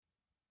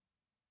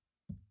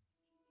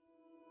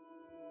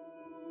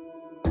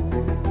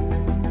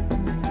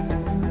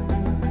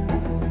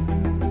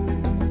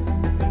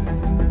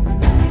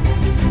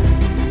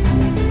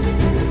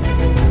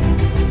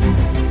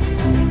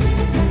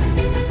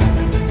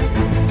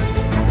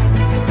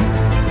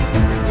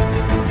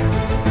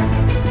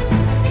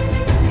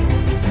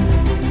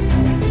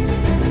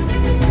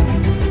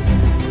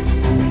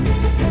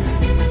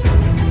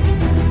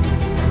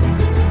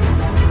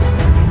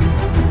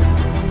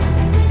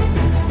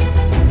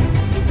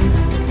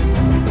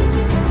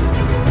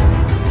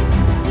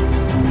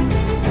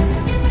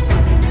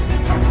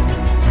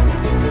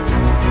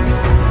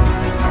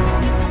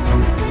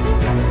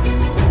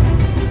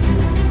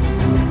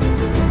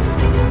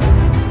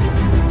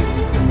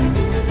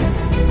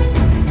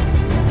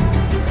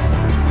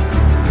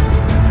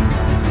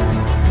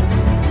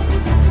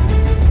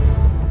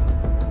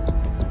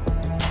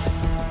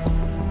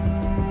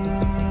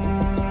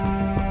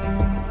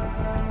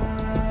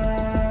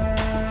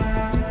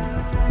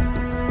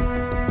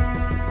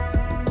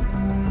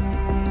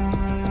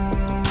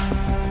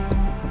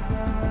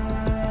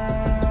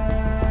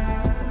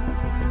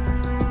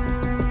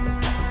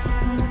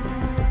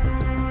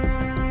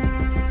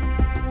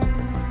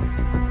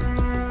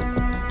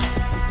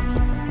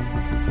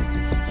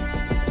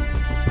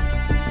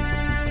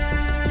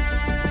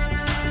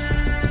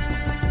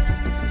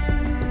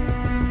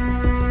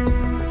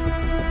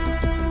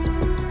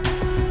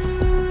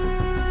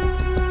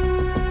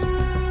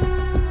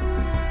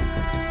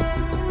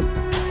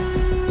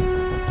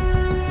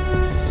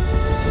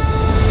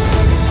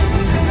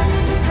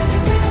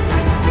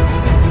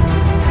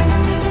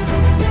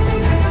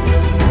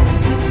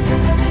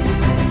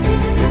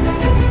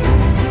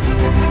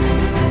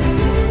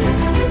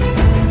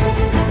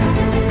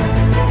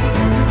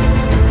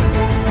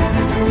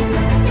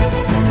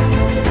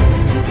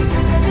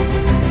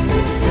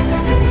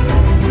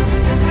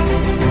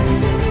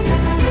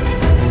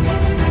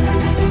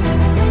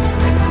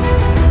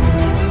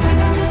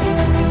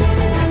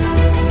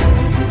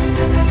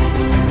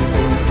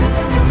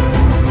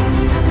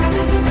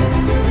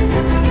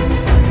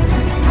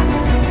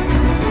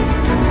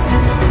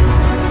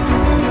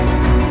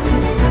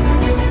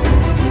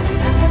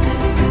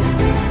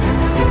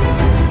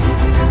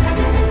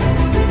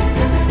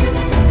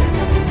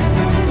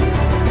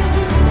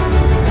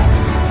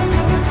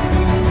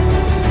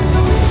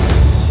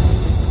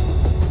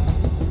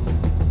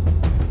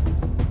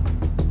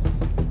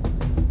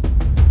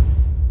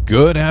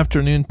Good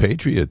afternoon,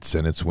 Patriots,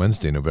 and it's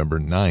Wednesday, November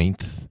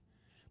 9th,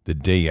 the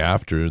day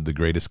after the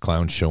greatest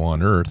clown show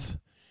on earth,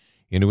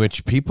 in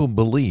which people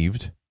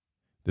believed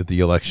that the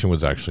election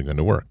was actually going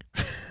to work.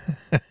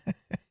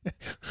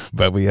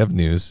 But we have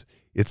news.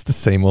 It's the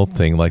same old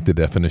thing, like the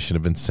definition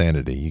of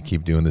insanity. You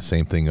keep doing the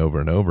same thing over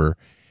and over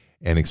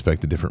and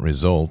expect a different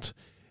result.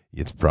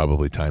 It's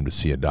probably time to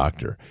see a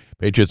doctor.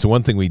 Patriots, the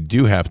one thing we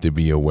do have to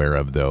be aware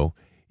of, though,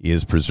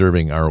 is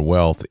preserving our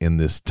wealth in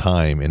this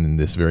time and in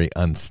this very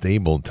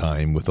unstable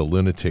time with a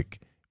lunatic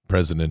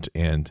president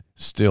and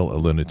still a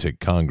lunatic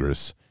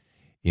Congress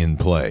in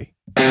play.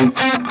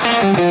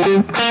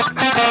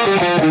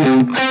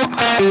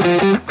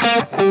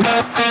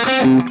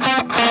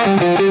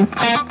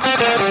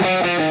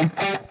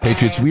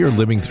 Patriots, we are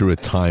living through a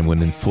time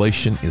when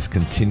inflation is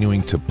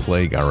continuing to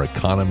plague our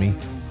economy,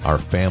 our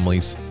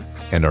families,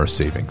 and our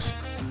savings.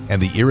 And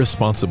the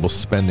irresponsible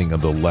spending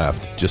of the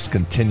left just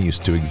continues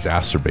to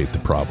exacerbate the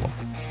problem.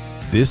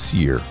 This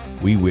year,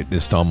 we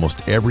witnessed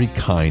almost every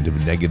kind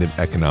of negative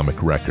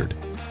economic record,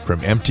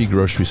 from empty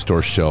grocery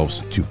store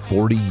shelves to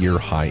 40-year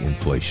high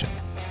inflation.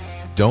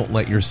 Don't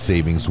let your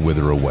savings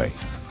wither away.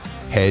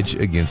 Hedge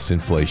against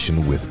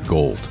inflation with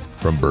gold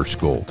from Birch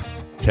Gold.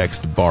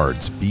 Text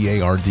BARDS,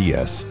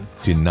 B-A-R-D-S,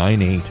 to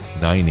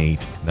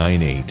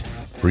 989898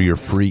 for your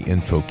free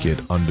info kit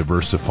on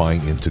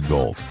diversifying into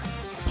gold.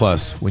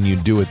 Plus, when you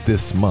do it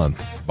this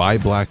month, by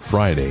Black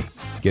Friday,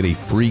 get a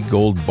free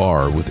gold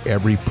bar with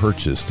every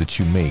purchase that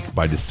you make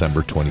by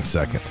December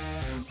 22nd.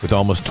 With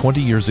almost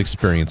 20 years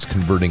experience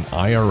converting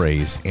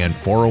IRAs and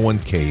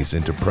 401ks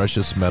into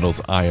precious metals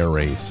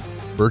IRAs,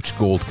 Birch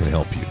Gold can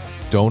help you.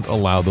 Don't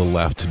allow the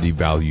left to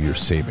devalue your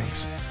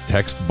savings.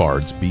 Text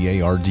BARDS,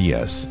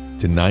 B-A-R-D-S,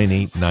 to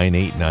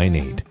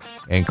 989898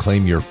 and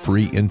claim your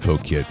free info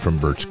kit from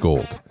Birch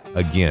Gold.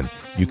 Again,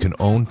 you can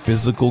own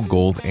physical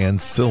gold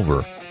and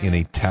silver in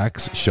a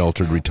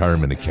tax-sheltered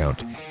retirement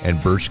account,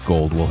 and Birch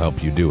Gold will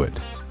help you do it.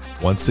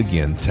 Once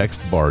again, text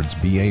BARDS,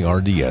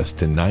 B-A-R-D-S,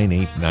 to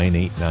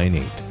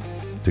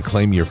 989898 to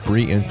claim your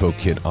free info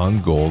kit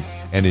on gold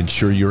and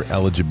ensure your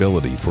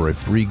eligibility for a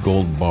free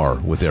gold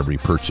bar with every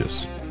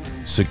purchase.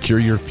 Secure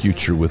your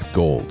future with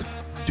gold.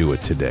 Do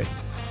it today.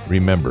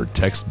 Remember,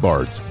 text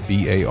BARDS,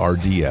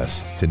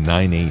 B-A-R-D-S, to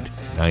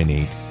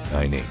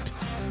 989898.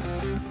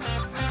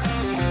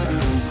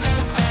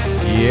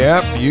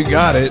 Yep, you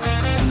got it.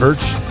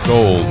 Birch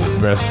Gold.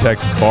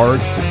 Text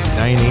BARDS to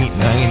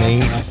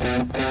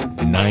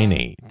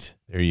 989898.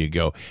 There you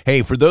go.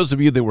 Hey, for those of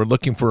you that were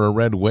looking for a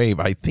red wave,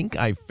 I think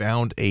I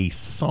found a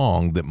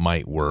song that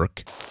might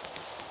work.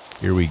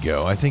 Here we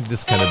go. I think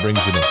this kind of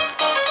brings it in.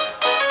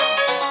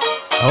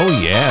 Oh,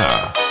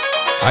 yeah.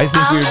 I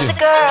think I'm just a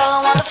girl,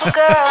 a wonderful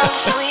girl, the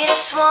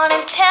sweetest one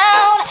in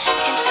town.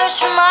 Can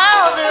search for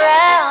miles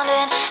around,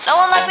 and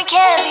no one like me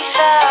can be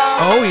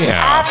found. Oh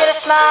yeah, I've got a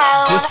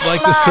smile, just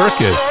like the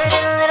circus.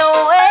 Certain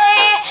little way.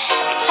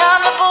 Every time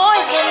the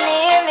boys get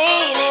near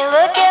me, they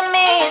look at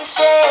me and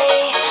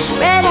say,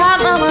 "Red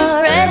hot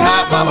mama, red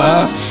hot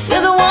mama,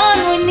 you're the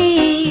one we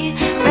need."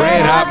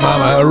 Red hot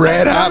mama,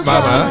 red hot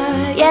mama.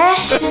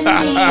 Yes,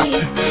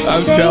 indeed.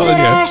 I'm Say telling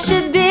that you. I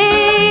should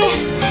be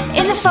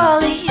in the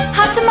follies,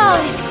 hot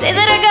tamales. Say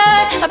that I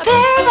got a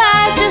pair of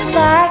eyes just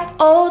like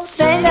old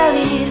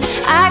Svengalis.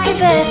 I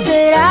confess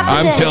that I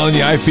possess. I'm telling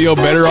you, I feel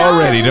better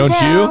already,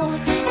 don't you?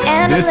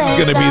 This is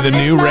going to be the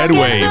new red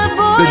wave.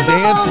 The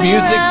dance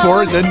music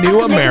for the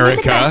new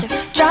America.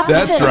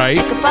 That's right.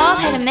 Like a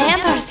bald-headed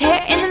man, put his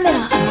hair in the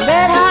middle.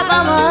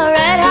 I'm a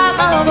red hot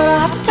mama, but I'll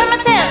have to turn my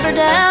temper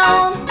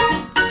down.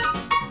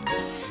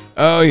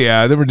 Oh,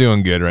 yeah, they were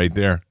doing good right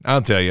there.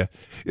 I'll tell you.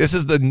 This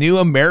is the new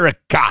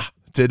America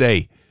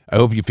today. I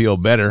hope you feel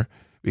better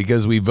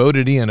because we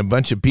voted in a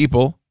bunch of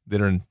people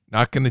that are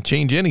not going to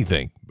change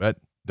anything. But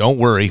don't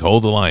worry.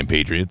 Hold the line,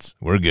 Patriots.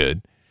 We're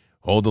good.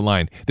 Hold the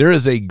line. There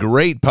is a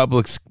great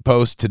public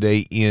post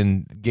today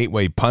in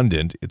Gateway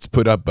Pundit. It's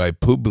put up by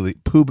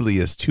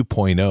Publius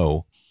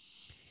 2.0.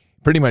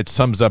 Pretty much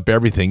sums up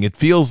everything. It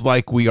feels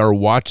like we are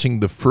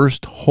watching the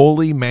first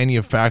wholly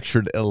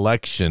manufactured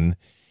election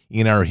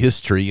in our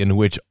history in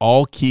which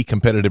all key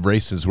competitive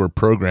races were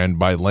programmed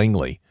by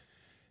Langley.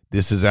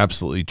 This is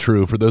absolutely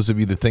true. For those of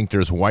you that think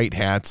there's white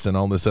hats and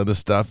all this other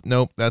stuff,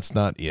 nope, that's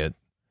not it.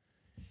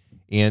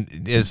 And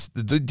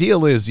the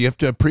deal is you have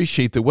to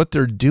appreciate that what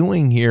they're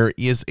doing here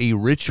is a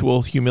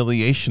ritual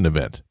humiliation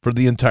event for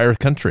the entire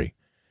country.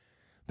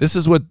 This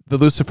is what the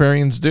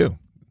Luciferians do.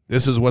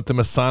 This is what the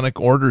Masonic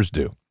orders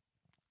do.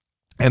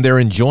 And they're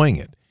enjoying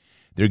it.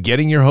 They're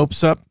getting your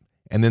hopes up,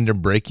 and then they're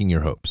breaking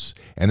your hopes.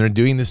 And they're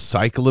doing this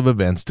cycle of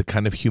events to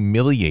kind of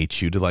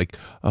humiliate you to like,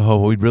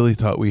 oh, we really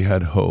thought we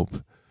had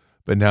hope,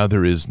 but now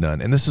there is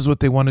none. And this is what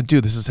they want to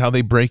do. This is how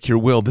they break your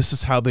will. This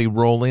is how they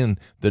roll in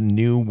the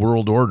new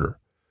world order.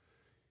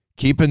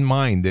 Keep in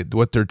mind that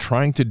what they're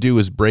trying to do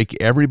is break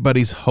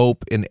everybody's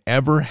hope in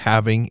ever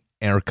having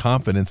our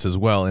confidence as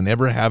well, and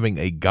ever having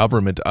a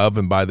government of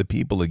and by the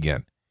people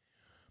again.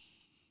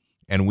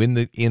 And when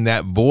in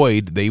that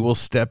void, they will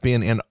step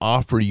in and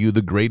offer you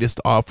the greatest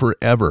offer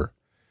ever.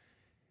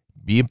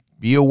 Be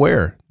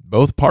aware,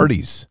 both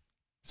parties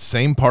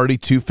Same party,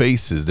 two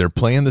faces. They're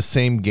playing the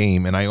same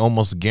game, and I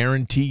almost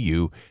guarantee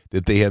you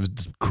that they have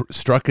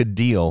struck a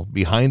deal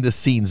behind the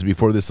scenes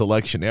before this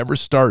election ever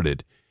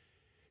started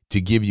to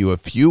give you a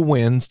few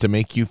wins to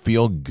make you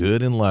feel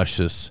good and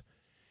luscious,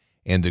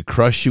 and to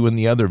crush you in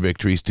the other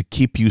victories, to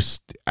keep you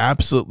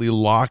absolutely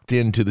locked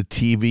into the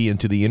TV and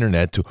to the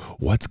internet to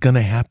what's going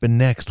to happen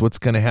next. What's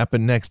going to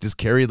happen next? Is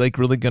Kari Lake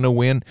really going to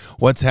win?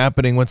 What's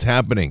happening? What's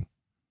happening?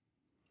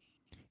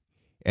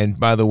 And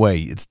by the way,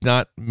 it's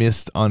not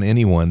missed on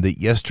anyone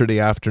that yesterday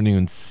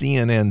afternoon,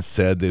 CNN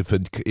said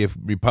that if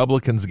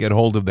Republicans get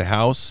hold of the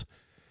House,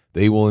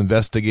 they will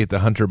investigate the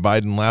Hunter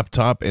Biden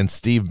laptop. And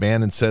Steve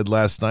Bannon said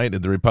last night,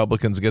 if the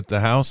Republicans get the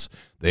House,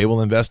 they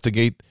will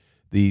investigate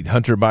the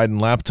Hunter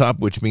Biden laptop,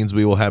 which means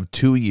we will have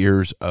 2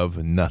 years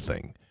of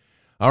nothing.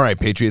 All right,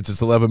 Patriots,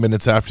 it's 11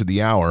 minutes after the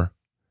hour.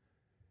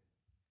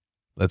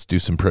 Let's do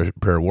some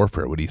prayer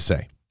warfare. What do you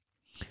say?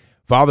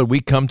 Father, we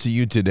come to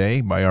you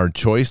today by our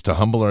choice to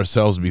humble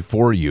ourselves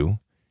before you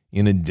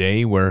in a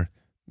day where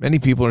many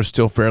people are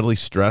still fairly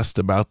stressed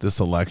about this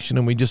election,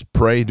 and we just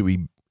pray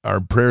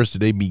our prayers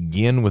today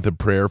begin with a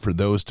prayer for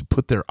those to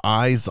put their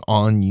eyes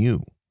on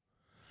you.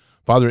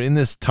 Father, in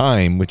this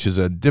time, which is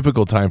a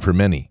difficult time for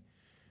many,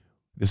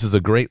 this is a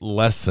great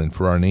lesson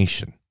for our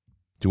nation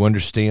to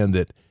understand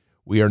that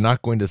we are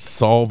not going to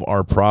solve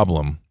our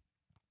problem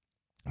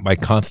by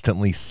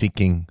constantly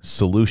seeking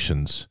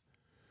solutions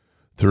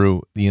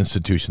through the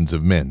institutions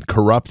of men,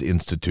 corrupt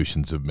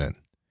institutions of men.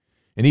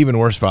 And even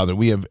worse, Father,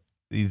 we have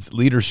these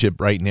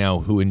leadership right now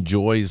who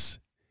enjoys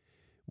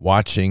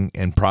watching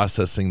and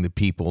processing the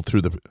people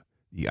through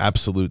the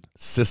absolute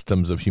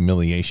systems of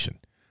humiliation,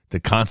 to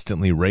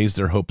constantly raise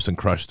their hopes and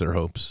crush their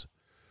hopes,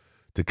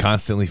 to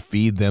constantly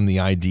feed them the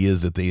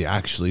ideas that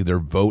their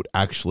vote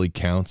actually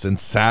counts. And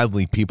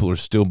sadly, people are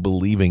still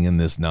believing in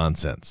this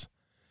nonsense.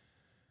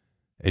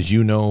 As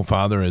you know,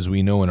 Father, as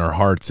we know in our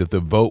hearts, if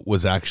the vote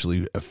was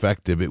actually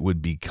effective, it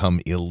would become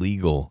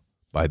illegal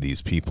by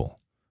these people.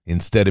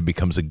 Instead, it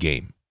becomes a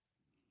game.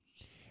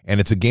 And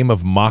it's a game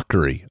of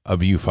mockery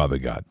of you, Father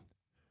God.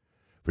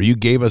 For you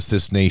gave us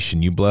this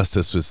nation, you blessed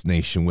us this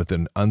nation with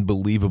an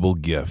unbelievable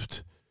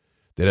gift,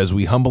 that as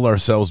we humble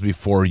ourselves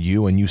before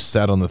you and you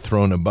sat on the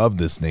throne above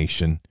this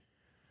nation,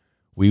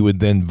 we would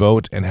then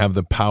vote and have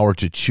the power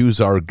to choose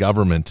our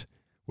government,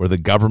 where the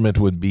government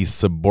would be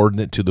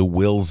subordinate to the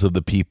wills of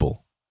the people.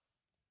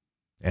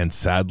 And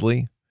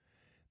sadly,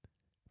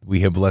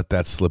 we have let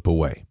that slip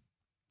away.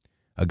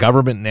 A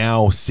government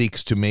now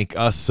seeks to make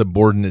us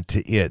subordinate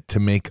to it, to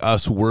make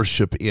us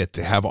worship it,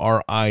 to have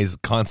our eyes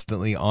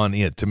constantly on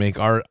it, to make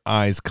our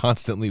eyes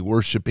constantly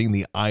worshiping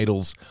the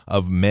idols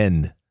of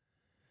men.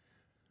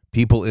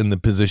 People in the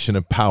position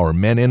of power,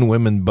 men and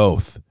women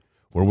both,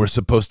 where we're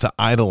supposed to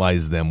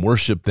idolize them,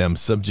 worship them,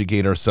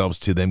 subjugate ourselves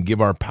to them, give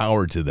our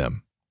power to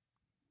them.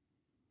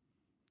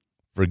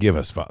 Forgive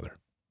us, Father,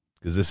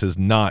 because this is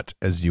not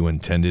as you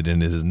intended,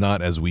 and it is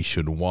not as we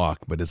should walk,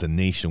 but as a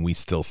nation we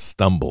still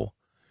stumble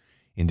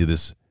into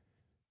this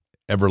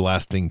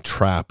everlasting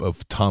trap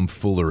of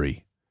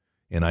tomfoolery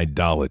and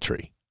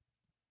idolatry.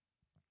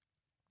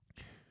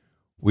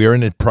 We are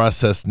in a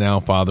process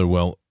now, Father,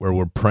 where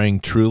we're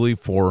praying truly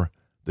for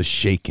the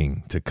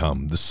shaking to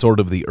come, the sword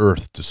of the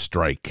earth to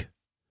strike,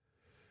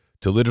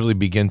 to literally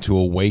begin to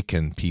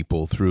awaken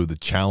people through the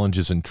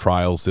challenges and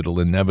trials that will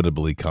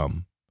inevitably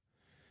come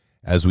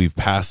as we've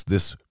passed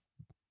this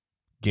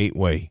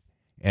gateway.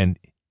 And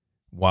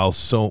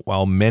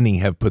while many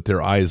have put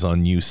their eyes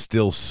on you,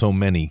 still so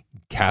many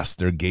cast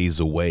their gaze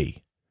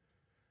away.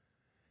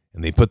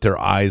 And they put their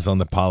eyes on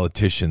the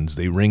politicians.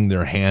 They wring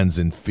their hands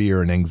in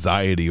fear and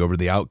anxiety over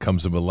the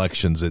outcomes of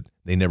elections that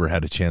they never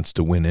had a chance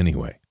to win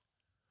anyway.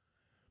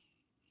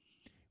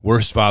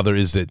 Worst, Father,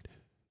 is that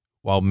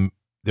while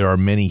there are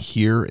many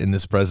here in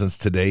this presence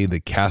today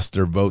that cast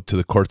their vote to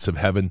the courts of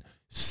heaven,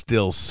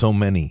 still so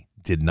many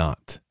did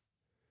not.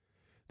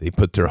 They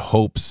put their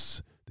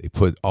hopes, they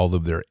put all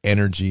of their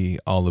energy,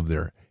 all of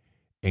their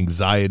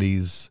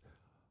anxieties,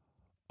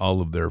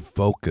 all of their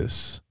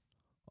focus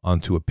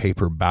onto a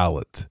paper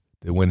ballot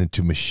that went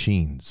into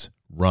machines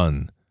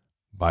run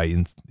by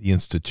the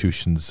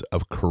institutions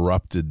of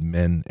corrupted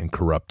men and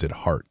corrupted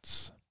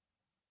hearts.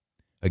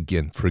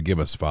 Again, forgive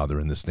us, Father,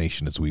 in this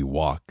nation as we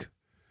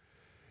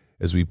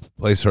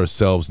place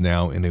ourselves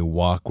now in a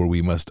walk where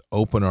we must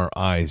open our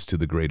eyes to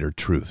the greater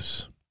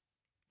truths.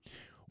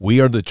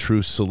 We are the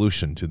true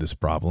solution to this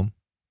problem.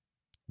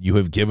 You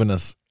have given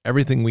us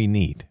everything we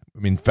need.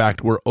 In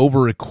fact, we're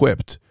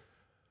over-equipped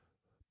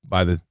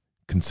by the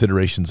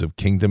considerations of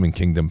kingdom and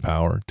kingdom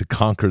power to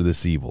conquer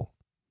this evil,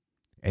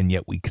 and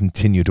yet we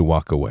continue to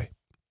walk away.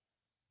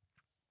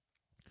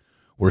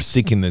 We're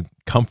seeking the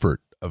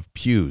comfort of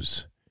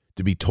pews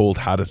to be told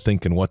how to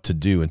think and what to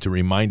do, and to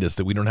remind us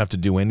that we don't have to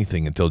do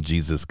anything until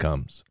Jesus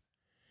comes.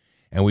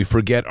 And we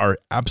forget our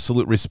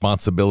absolute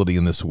responsibility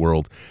in this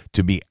world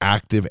to be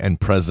active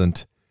and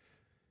present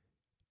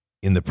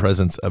in the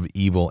presence of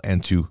evil,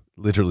 and to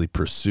literally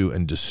pursue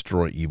and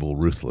destroy evil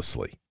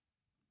ruthlessly.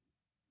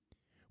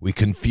 We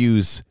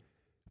confuse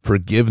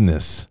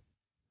forgiveness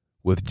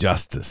with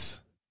justice.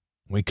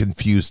 We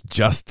confuse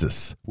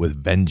justice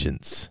with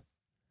vengeance.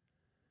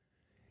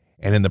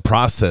 And in the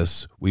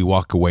process, we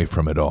walk away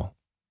from it all.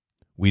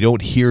 We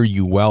don't hear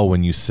you well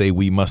when you say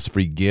we must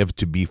forgive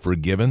to be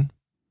forgiven.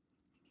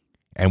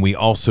 And we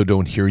also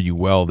don't hear you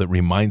well that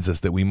reminds us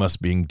that we must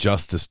bring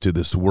justice to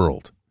this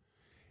world.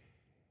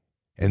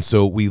 And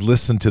so we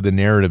listen to the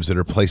narratives that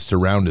are placed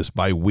around us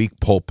by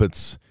weak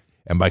pulpits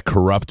and by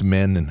corrupt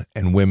men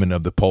and women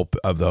of the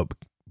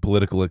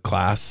political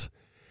class.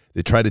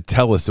 They try to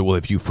tell us that, well,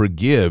 if you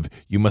forgive,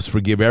 you must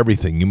forgive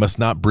everything. You must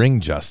not bring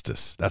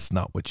justice. That's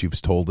not what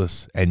you've told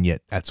us, and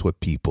yet that's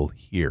what people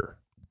hear.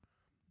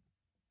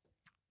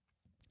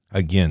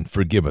 Again,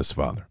 forgive us,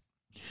 Father.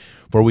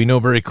 For we know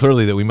very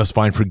clearly that we must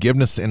find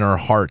forgiveness in our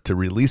heart to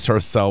release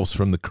ourselves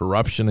from the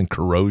corruption and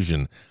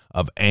corrosion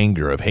of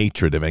anger, of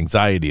hatred, of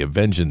anxiety, of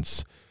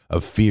vengeance,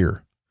 of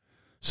fear,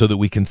 so that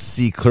we can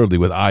see clearly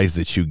with eyes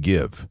that you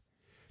give,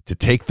 to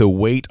take the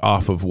weight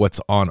off of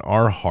what's on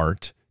our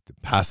heart, to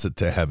pass it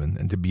to heaven,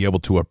 and to be able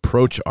to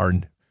approach our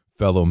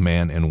fellow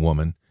man and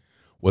woman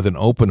with an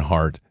open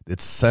heart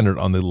that's centered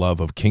on the love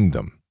of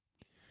kingdom,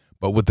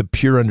 but with the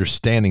pure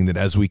understanding that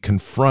as we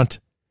confront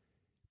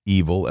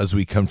evil, as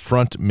we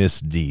confront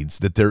misdeeds,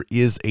 that there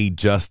is a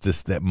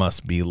justice that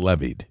must be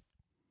levied,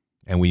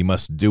 and we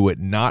must do it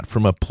not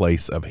from a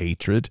place of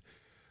hatred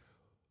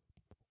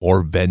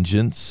or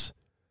vengeance,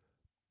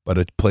 but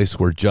a place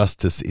where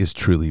justice is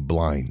truly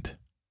blind.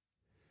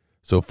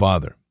 So,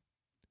 Father,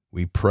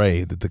 we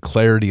pray that the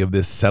clarity of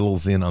this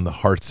settles in on the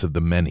hearts of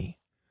the many.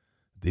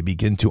 They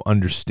begin to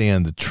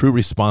understand the true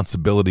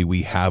responsibility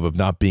we have of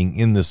not being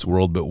in this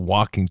world, but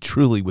walking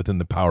truly within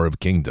the power of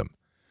kingdom,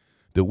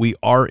 that we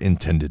are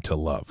intended to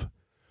love,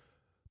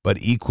 but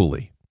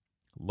equally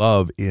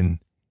love in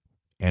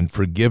and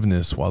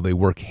forgiveness, while they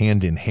work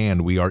hand in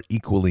hand, we are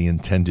equally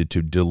intended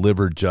to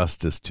deliver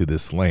justice to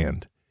this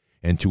land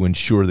and to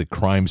ensure that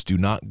crimes do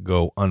not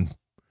go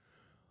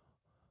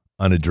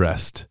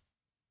unaddressed,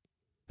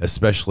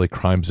 especially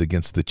crimes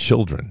against the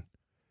children,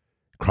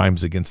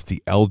 crimes against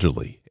the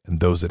elderly, and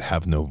those that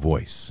have no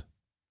voice.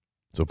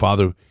 So,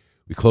 Father,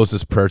 we close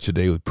this prayer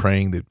today with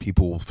praying that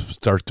people will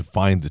start to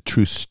find the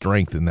true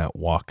strength in that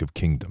walk of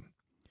kingdom,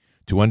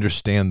 to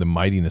understand the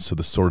mightiness of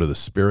the sword of the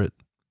Spirit,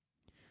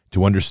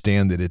 to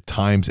understand that at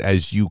times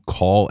as you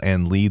call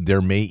and lead,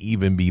 there may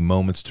even be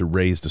moments to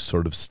raise the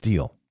sword of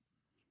steel.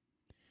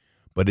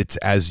 But it's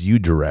as you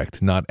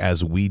direct, not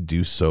as we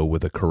do so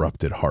with a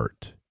corrupted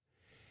heart.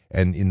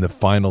 And in the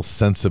final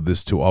sense of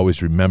this, to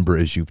always remember,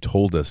 as you've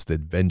told us,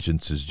 that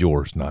vengeance is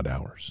yours, not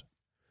ours.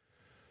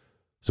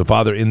 So,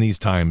 Father, in these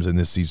times, and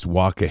these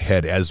walk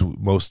ahead, as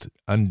most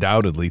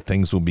undoubtedly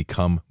things will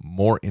become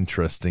more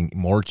interesting,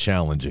 more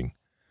challenging,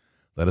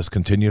 let us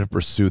continue to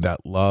pursue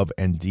that love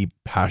and deep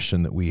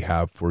passion that we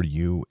have for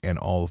you and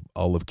all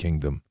of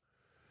kingdom,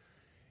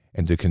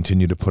 and to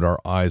continue to put our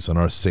eyes on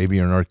our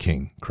Savior and our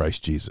King,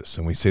 Christ Jesus.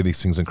 And we say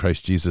these things in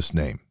Christ Jesus'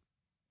 name.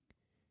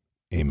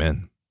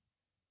 Amen.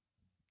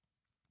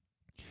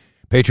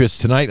 Patriots,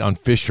 tonight on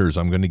Fishers,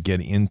 I'm going to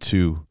get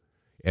into,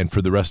 and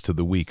for the rest of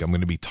the week, I'm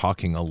going to be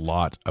talking a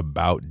lot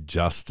about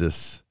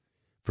justice,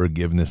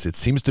 forgiveness. It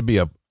seems to be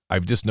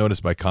I've just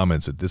noticed by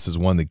comments that this is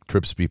one that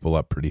trips people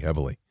up pretty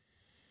heavily.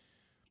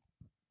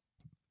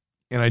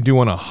 And I do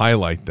want to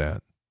highlight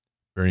that,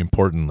 very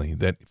importantly,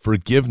 that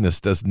forgiveness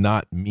does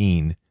not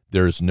mean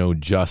there's no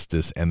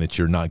justice and that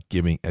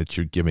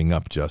you're giving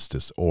up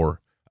justice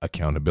or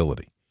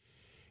accountability.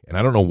 And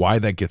I don't know why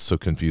that gets so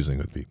confusing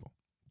with people.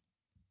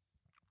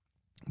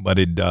 But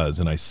it does,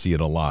 and I see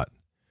it a lot.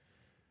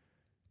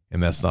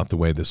 And that's not the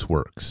way this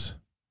works.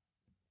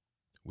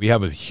 We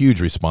have a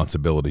huge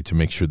responsibility to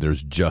make sure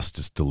there's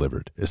justice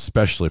delivered,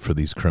 especially for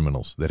these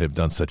criminals that have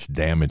done such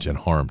damage and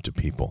harm to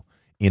people,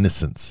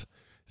 innocence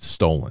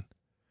stolen.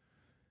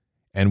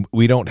 And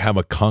we don't have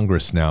a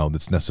Congress now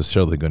that's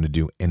necessarily going to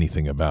do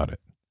anything about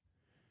it.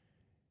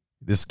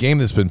 This game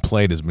that's been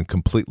played has been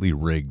completely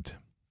rigged.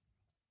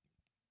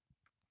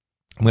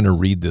 I'm going to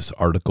read this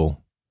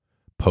article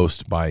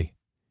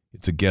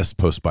it's a guest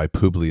post by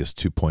Publius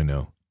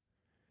 2.0.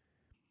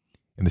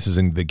 And this is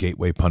in the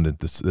Gateway Pundit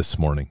this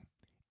morning.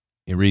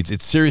 It reads,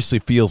 "It seriously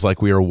feels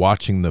like we are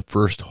watching the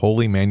first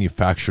wholly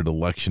manufactured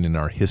election in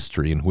our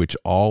history in which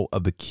all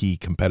of the key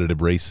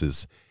competitive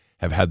races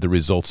have had the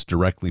results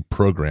directly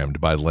programmed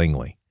by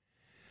Langley.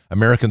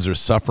 Americans are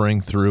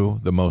suffering through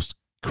the most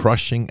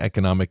crushing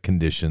economic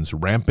conditions,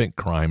 rampant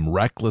crime,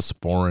 reckless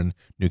foreign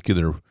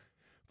nuclear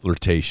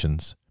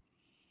flirtations,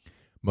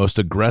 most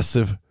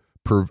aggressive,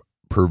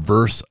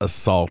 perverse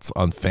assaults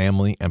on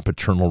family and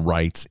paternal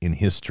rights in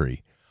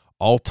history,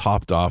 all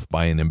topped off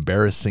by an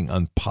embarrassing,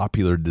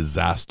 unpopular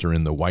disaster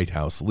in the White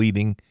House,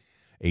 leading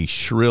a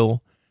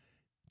shrill,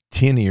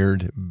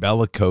 tin-eared,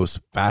 bellicose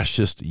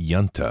fascist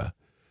junta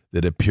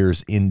that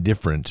appears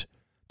indifferent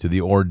to the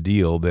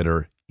ordeal that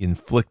are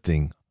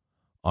inflicting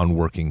on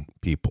working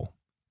people.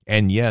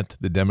 And yet,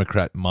 the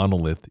Democrat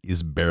monolith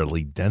is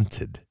barely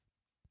dented.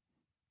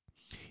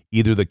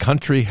 Either the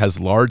country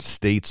has large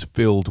states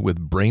filled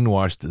with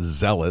brainwashed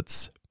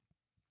zealots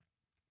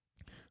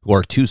who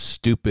are too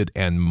stupid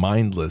and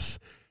mindless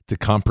to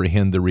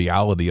comprehend the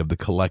reality of the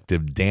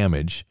collective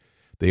damage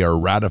they are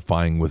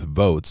ratifying with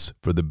votes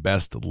for the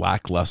best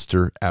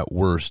lackluster, at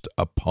worst,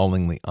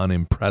 appallingly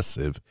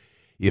unimpressive,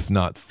 if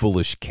not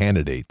foolish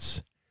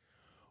candidates.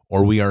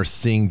 Or we are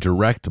seeing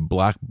direct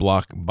black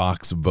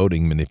box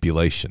voting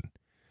manipulation.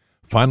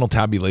 Final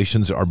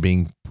tabulations are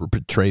being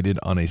perpetrated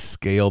on a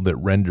scale that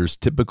renders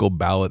typical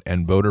ballot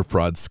and voter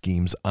fraud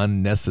schemes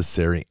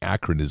unnecessary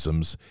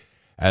anachronisms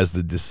as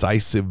the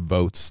decisive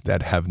votes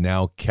that have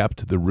now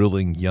kept the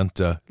ruling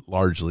junta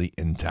largely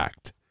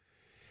intact.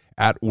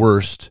 At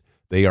worst,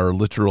 they are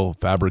literal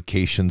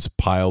fabrications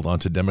piled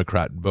onto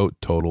Democrat vote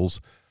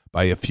totals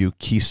by a few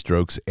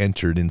keystrokes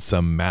entered in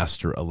some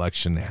master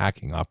election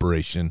hacking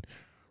operation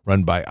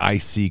run by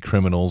IC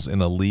criminals in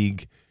a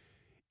league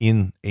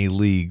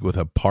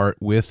with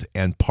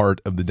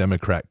part of the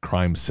Democrat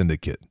crime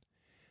syndicate.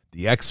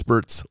 The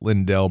experts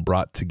Lindell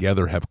brought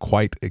together have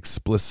quite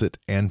explicit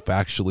and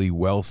factually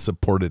well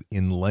supported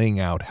in laying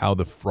out how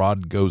the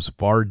fraud goes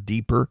far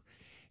deeper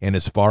and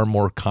is far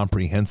more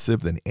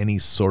comprehensive than any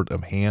sort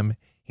of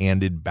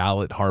ham-handed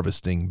ballot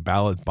harvesting,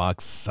 ballot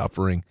box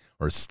stuffing,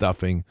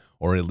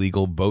 or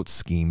illegal vote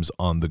schemes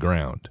on the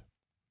ground.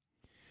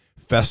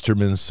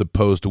 Festerman's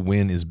supposed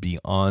win is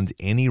beyond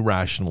any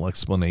rational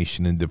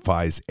explanation and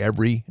defies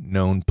every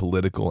known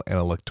political and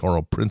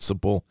electoral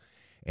principle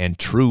and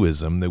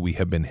truism that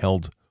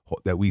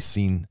we've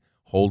seen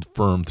hold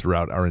firm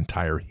throughout our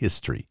entire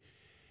history.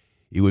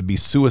 It would be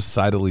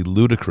suicidally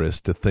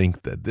ludicrous to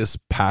think that this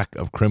pack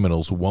of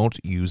criminals won't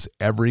use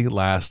every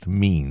last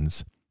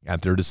means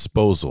at their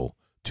disposal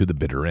to the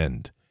bitter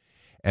end.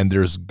 And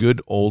there's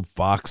good old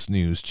Fox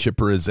News,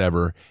 chipper as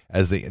ever,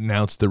 as they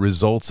announce the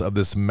results of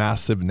this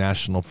massive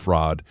national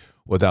fraud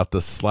without the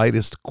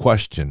slightest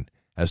question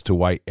as to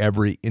why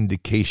every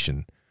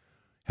indication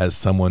has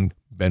someone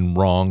been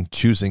wrong,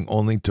 choosing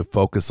only to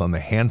focus on the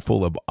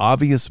handful of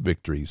obvious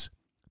victories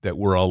that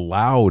were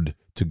allowed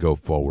to go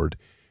forward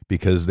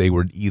because they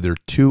were either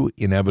too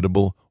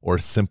inevitable or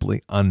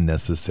simply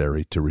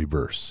unnecessary to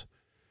reverse.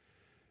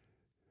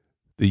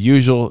 The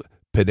usual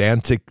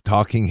pedantic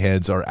talking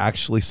heads are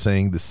actually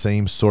saying the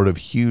same sort of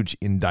huge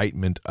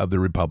indictment of the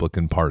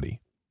Republican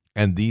Party.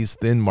 And these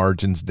thin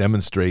margins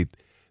demonstrate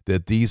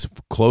that these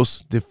close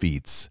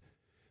defeats,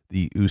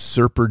 the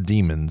usurper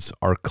demons,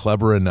 are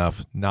clever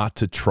enough not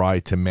to try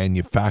to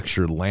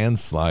manufacture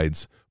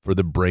landslides for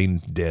the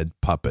brain-dead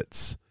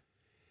puppets.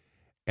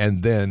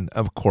 And then,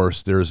 of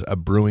course, there's a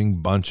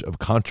brewing bunch of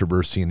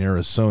controversy in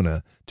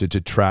Arizona to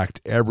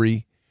detract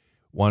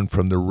everyone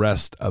from the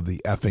rest of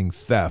the effing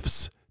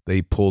thefts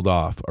they pulled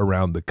off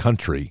around the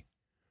country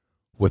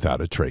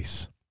without a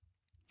trace.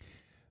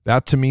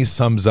 That, to me,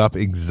 sums up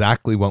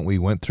exactly what we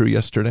went through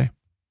yesterday.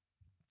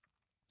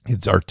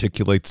 It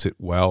articulates it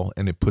well,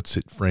 and it puts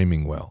it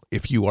framing well.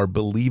 If you are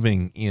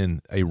believing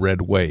in a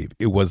red wave,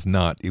 it was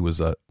not. It was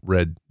a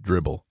red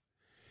dribble.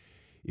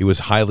 It was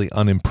highly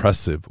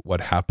unimpressive what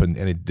happened,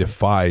 and it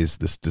defies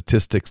the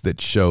statistics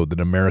that show that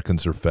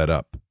Americans are fed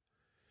up.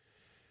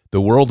 The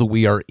world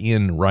we are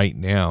in right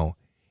now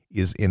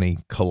is in a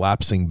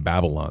collapsing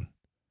Babylon,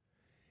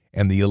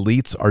 and the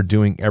elites are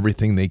doing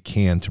everything they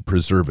can to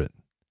preserve it.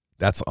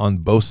 That's on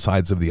both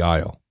sides of the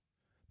aisle.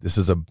 This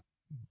is a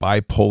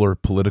bipolar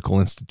political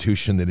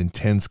institution that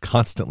intends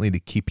constantly to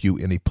keep you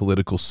in a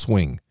political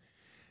swing,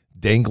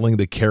 dangling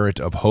the carrot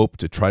of hope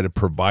to try to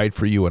provide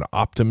for you an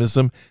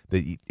optimism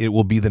that it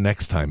will be the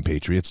next time,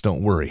 patriots.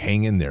 Don't worry.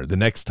 Hang in there. The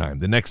next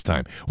time.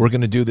 We're going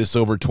to do this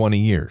over 20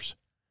 years.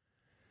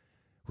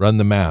 Run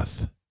the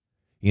math.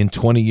 In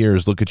 20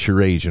 years, look at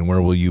your age and where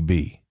will you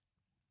be?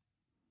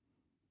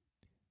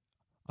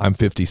 I'm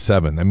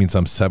 57. That means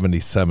I'm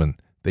 77.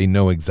 They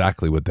know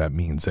exactly what that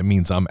means. That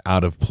means I'm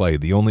out of play.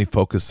 The only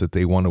focus that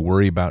they want to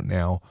worry about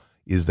now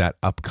is that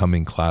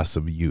upcoming class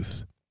of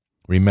youth.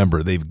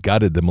 Remember, they've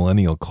gutted the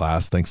millennial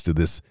class thanks to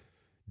this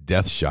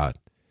death shot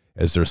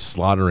as they're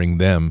slaughtering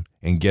them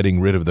and getting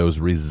rid of those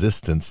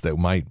resistance that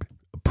might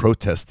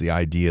protest the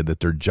idea that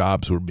their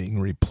jobs were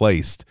being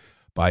replaced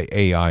by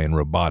AI and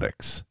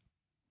robotics.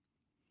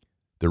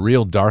 The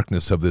real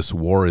darkness of this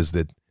war is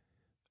that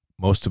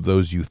most of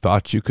those you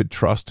thought you could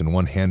trust in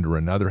one hand or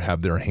another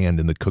have their hand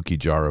in the cookie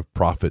jar of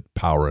profit,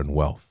 power, and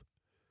wealth.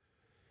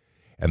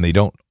 And they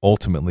don't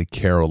ultimately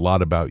care a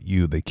lot about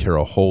you. They care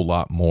a whole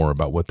lot more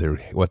about what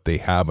they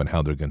have and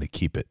how they're going to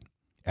keep it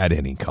at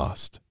any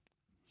cost.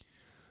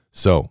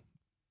 So,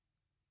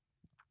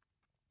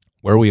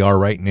 where we are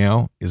right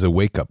now is a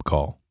wake-up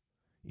call.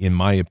 In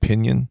my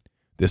opinion,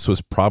 this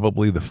was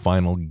probably the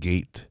final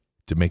gate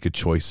to make a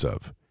choice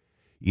of.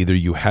 Either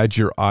you had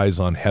your eyes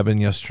on heaven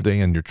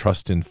yesterday and your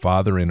trust in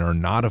Father and are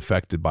not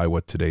affected by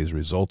what today's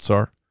results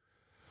are,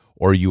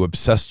 or you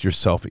obsessed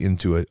yourself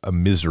into a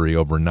misery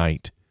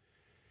overnight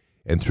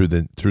and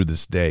through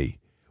this day,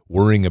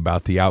 worrying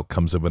about the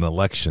outcomes of an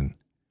election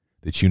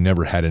that you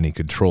never had any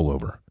control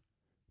over.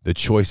 The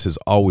choice has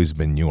always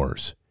been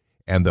yours,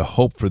 and the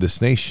hope for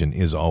this nation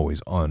is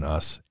always on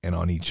us and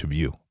on each of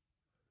you.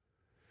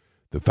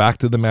 The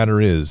fact of the matter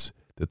is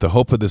that the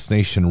hope of this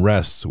nation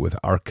rests with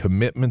our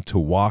commitment to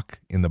walk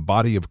in the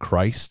body of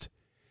Christ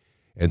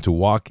and to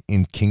walk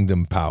in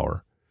kingdom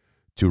power,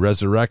 to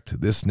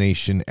resurrect this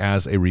nation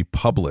as a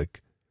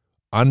republic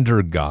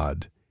under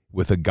God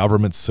with a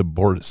government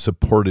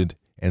supported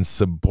and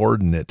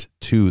subordinate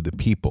to the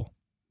people,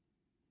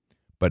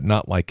 but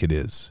not like it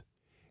is.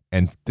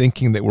 And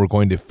thinking that we're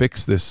going to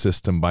fix this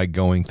system by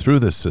going through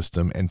this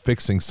system and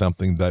fixing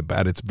something that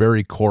at its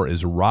very core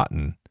is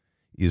rotten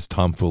is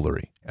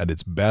tomfoolery. At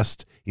its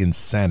best,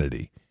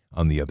 insanity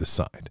on the other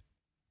side.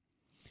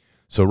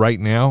 So right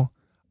now,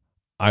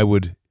 I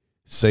would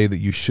say that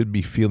you should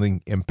be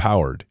feeling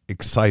empowered,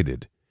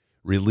 excited,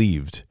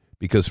 relieved,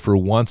 because for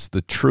once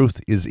the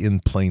truth is in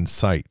plain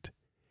sight.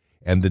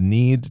 And the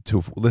need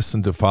to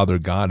listen to Father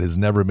God has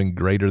never been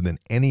greater than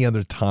any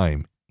other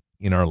time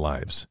in our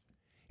lives.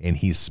 And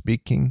he's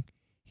speaking,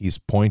 he's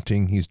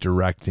pointing, he's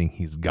directing,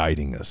 he's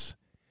guiding us.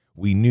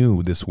 We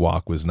knew this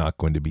walk was not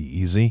going to be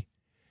easy.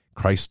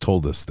 Christ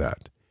told us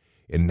that.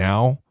 And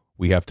now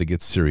we have to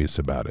get serious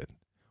about it.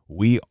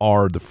 We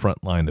are the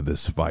front line of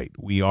this fight.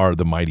 We are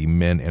the mighty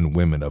men and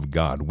women of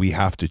God. We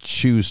have to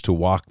choose to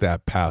walk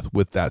that path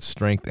with that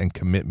strength and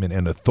commitment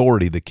and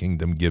authority the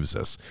kingdom gives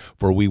us.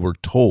 For we were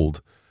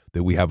told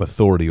that we have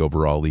authority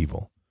over all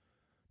evil.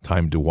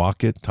 Time to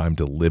walk it, time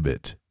to live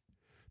it.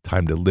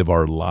 Time to live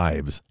our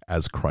lives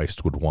as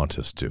Christ would want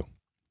us to.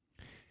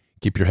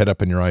 Keep your head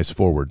up and your eyes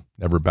forward.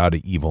 Never bow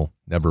to evil.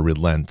 Never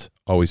relent.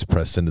 Always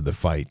press into the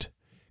fight.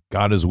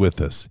 God is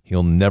with us.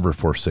 He'll never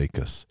forsake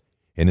us.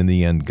 And in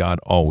the end, God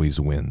always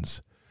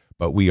wins.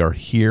 But we are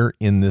here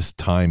in this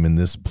time, in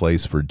this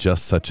place, for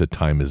just such a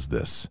time as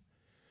this.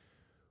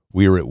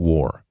 We are at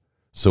war.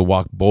 So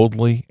walk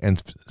boldly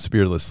and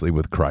fearlessly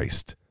with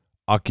Christ.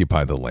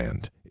 Occupy the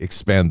land.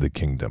 Expand the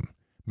kingdom.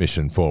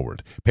 Mission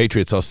forward.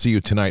 Patriots, I'll see you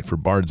tonight for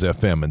Bards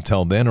FM.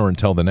 Until then or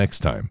until the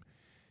next time,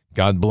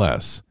 God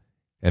bless,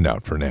 and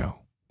out for now.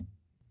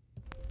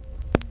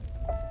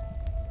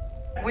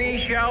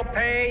 We shall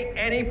pay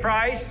any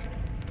price,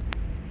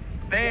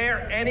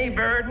 bear any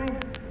burden,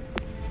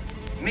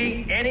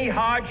 meet any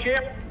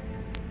hardship,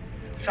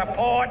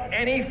 support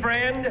any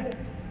friend,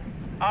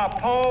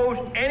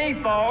 oppose any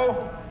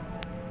foe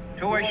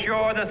to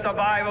assure the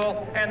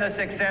survival and the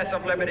success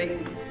of liberty.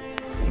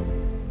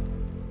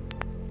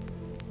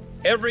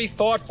 Every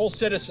thoughtful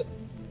citizen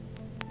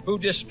who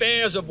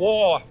despairs of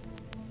war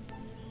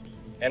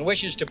and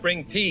wishes to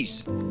bring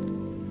peace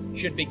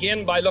should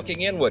begin by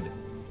looking inward,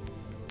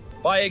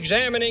 by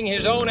examining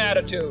his own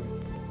attitude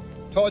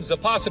towards the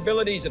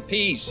possibilities of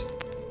peace.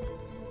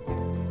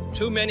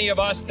 Too many of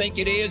us think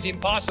it is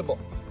impossible.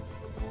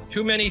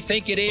 Too many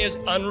think it is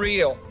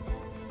unreal.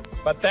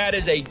 But that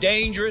is a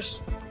dangerous,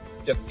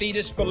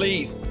 defeatist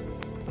belief.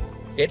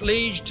 It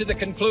leads to the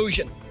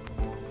conclusion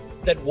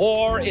that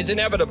war is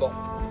inevitable,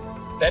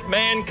 that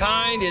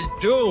mankind is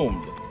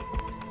doomed,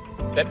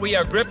 that we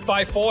are gripped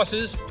by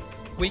forces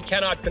we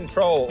cannot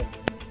control.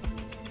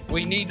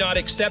 We need not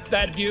accept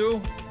that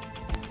view.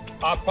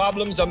 Our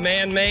problems are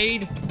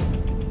man-made,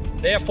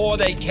 therefore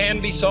they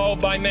can be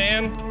solved by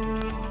man,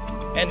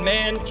 and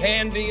man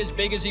can be as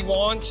big as he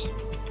wants.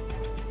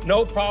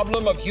 No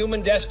problem of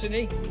human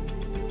destiny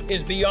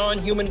is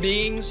beyond human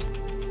beings.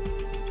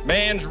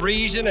 Man's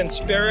reason and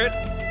spirit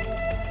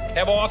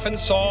have often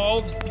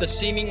solved the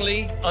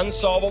seemingly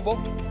unsolvable,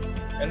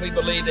 and we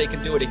believe they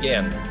can do it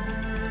again.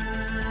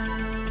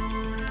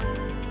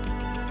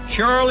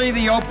 Surely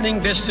the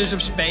opening vistas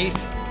of space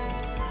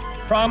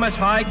promise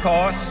high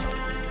costs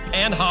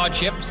and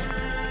hardships,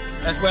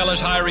 as well as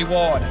high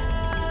reward.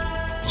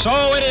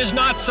 So it is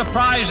not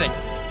surprising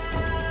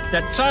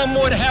that some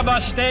would have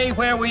us stay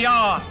where we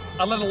are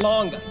a little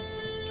longer,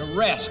 to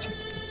rest,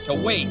 to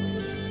wait.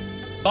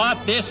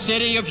 But this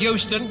city of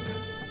Houston,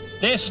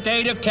 this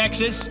state of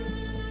Texas,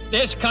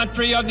 this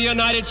country of the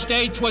United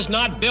States was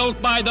not built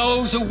by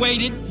those who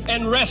waited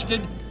and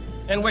rested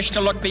and wished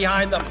to look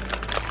behind them.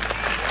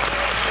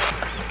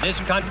 This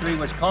country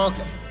was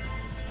conquered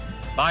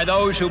by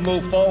those who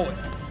move forward,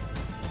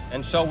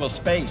 and so will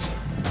space.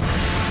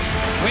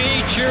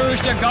 We choose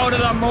to go to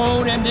the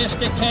moon in this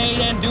decade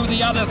and do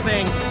the other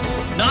thing,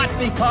 not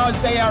because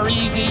they are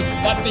easy,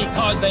 but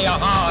because they are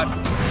hard.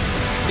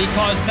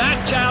 Because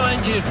that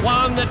challenge is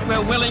one that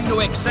we're willing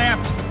to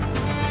accept.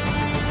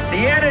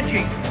 The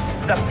energy,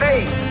 the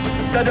faith,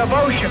 the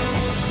devotion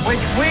which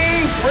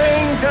we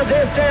bring to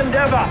this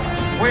endeavor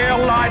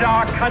will light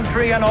our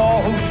country and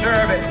all who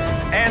serve it.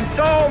 And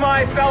so,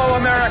 my fellow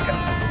Americans,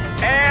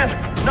 ask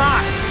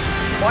not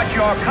what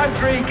your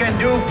country can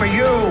do for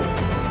you.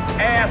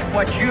 Ask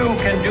what you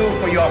can do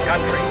for your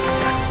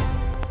country.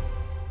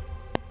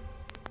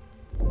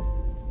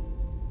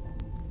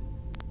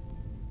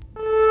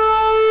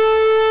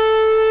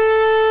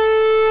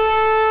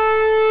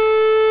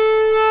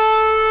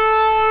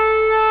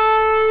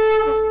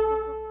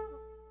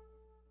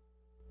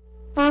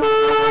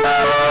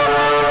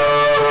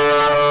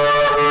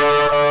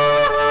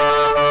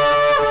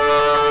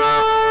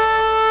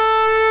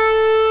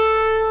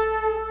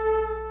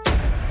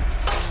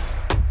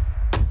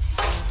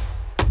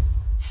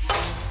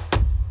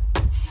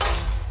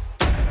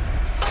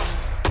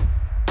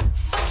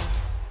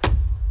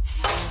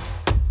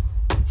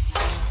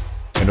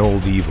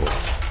 old evil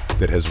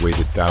that has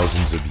waited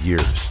thousands of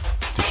years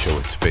to show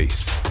its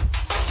face.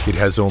 It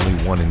has only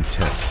one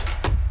intent: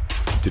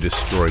 to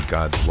destroy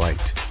God's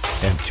light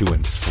and to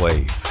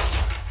enslave.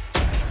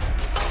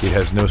 It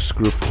has no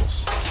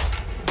scruples.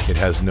 It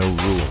has no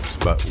rules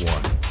but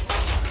one: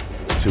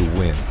 to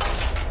win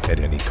at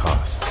any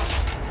cost.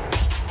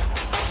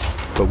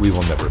 But we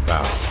will never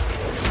bow,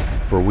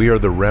 for we are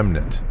the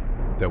remnant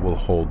that will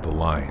hold the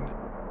line.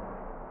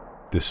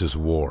 This is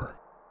war.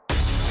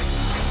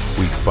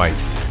 We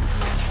fight.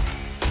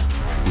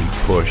 We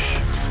push.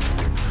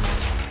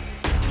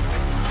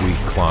 We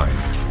climb.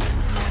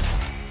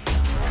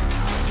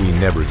 We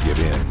never give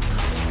in.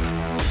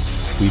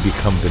 We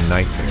become the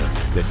nightmare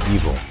that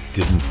evil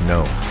didn't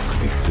know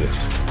could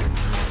exist.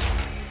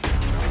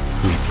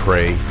 We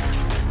pray.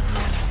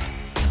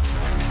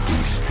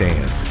 We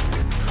stand.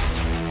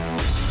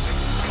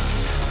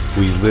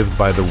 We live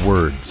by the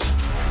words,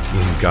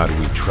 "In God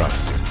we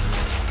trust."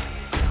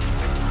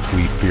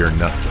 We fear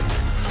nothing.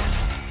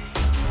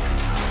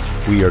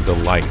 We are the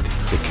light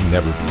that can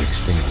never be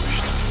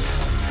extinguished.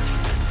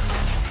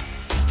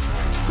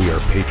 We are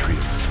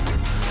patriots.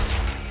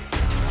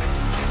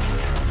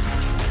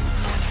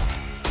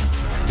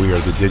 We are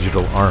the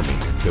digital army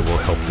that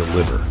will help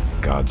deliver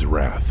God's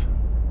wrath.